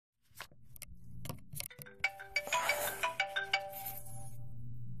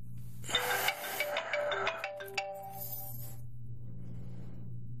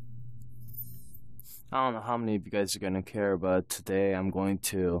I don't know how many of you guys are going to care, but today I'm going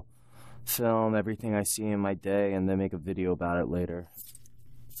to film everything I see in my day and then make a video about it later.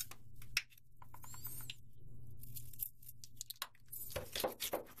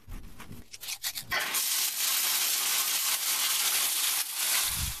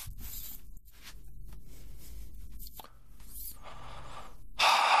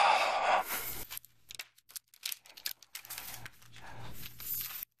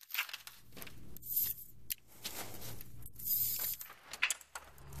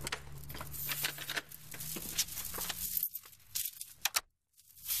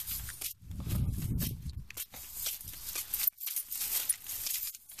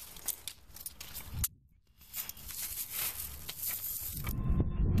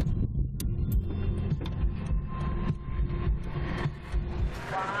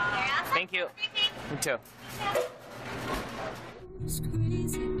 Thank you. Me too.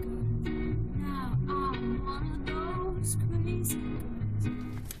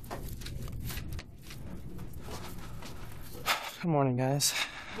 Good morning, guys.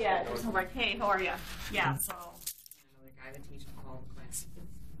 Yeah, there's like, hey, how are you? Yeah, so. Another guy that teaches all the classes.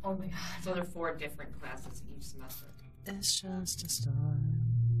 Oh my god. So there are 4 different classes each semester. It's just a start.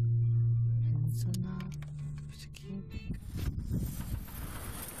 It's enough to keep.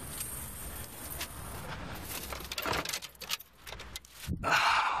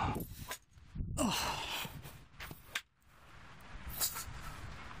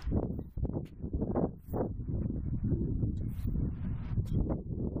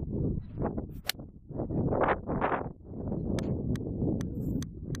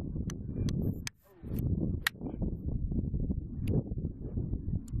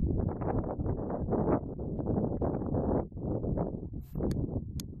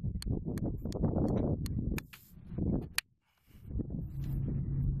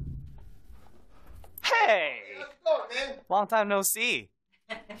 Hey! How's it going, man? Long time no see.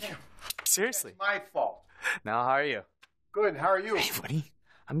 Seriously. It's my fault. Now, how are you? Good. How are you? Hey, buddy.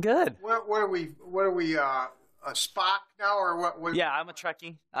 I'm good. What are we? A Spock now or what? Yeah, I'm a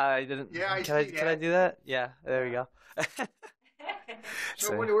Trekkie. I didn't. Yeah, I can I see can I that. do that? Yeah, there we go.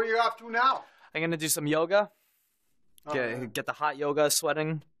 So where are you off to now? I'm gonna do some yoga. Oh, Get the hot yoga,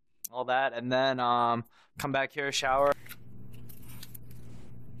 sweating, all that, and then come back here, shower.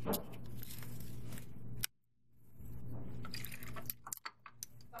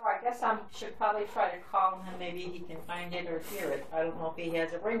 So I guess I should probably try to call him. Maybe he can find it or hear it. I don't know if he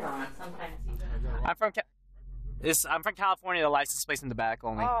has a ringer on. Sometimes he doesn't. I'm from California. The license plate's in the back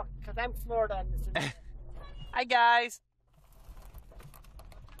only. Oh, because I'm Florida. Hi guys.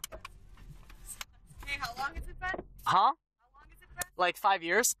 Hey, how long has it been? Huh? How long has it been? Like 5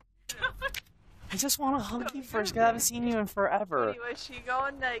 years? I just want to hug you first, because I haven't seen you in forever. Was she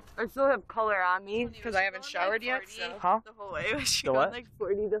going like I still have color on me because I haven't showered yet. So. Huh? the whole way? Was she The going what? like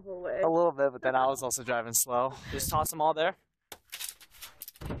 40 the whole way? A little bit, but then I was also driving slow. Just toss them all there.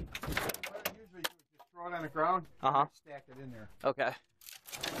 What I usually do is just throw it on the ground. Uh-huh. Stack it in there. Okay.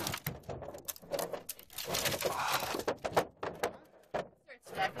 Start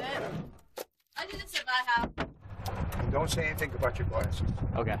stacking it. I do this at my house. And don't say anything about your glasses.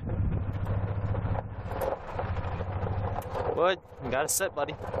 Okay. Wood, you gotta sit,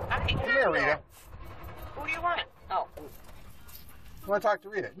 buddy. Come here, Rita. Who do you want? Oh. I want to talk to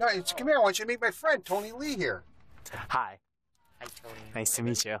Rita. No, come here. I want you to meet my friend Tony Lee here. Hi. Hi, Tony. Nice to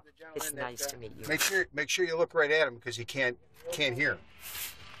meet you. It's nice to meet you. Make sure you look right at him because he can't hear.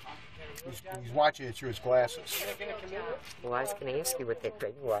 He's watching it through his glasses. Well, I was going to ask you what that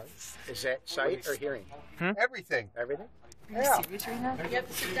thing was. Is that sight or hearing? Hmm? Everything. Everything? Yeah. Serious right now? You have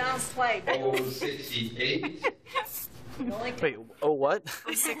to sit down and play. 68. Wait, oh what?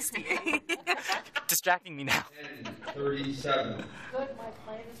 68. Distracting me now. 37. Good, my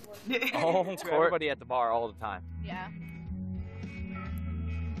plan is working. Oh, to everybody at the bar all the time. Yeah.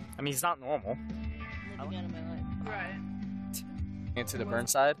 I mean, he's not normal. Living out of my life. Right. Into the burn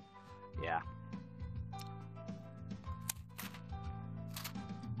side? Yeah.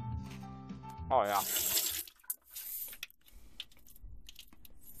 Oh, yeah.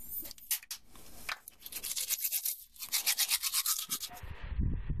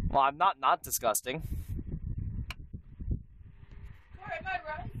 Well, I'm not disgusting. Corey, am I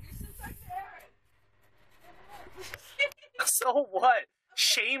right? You're so back there. So what?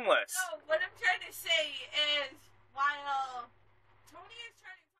 Shameless. No, what I'm trying to say is, while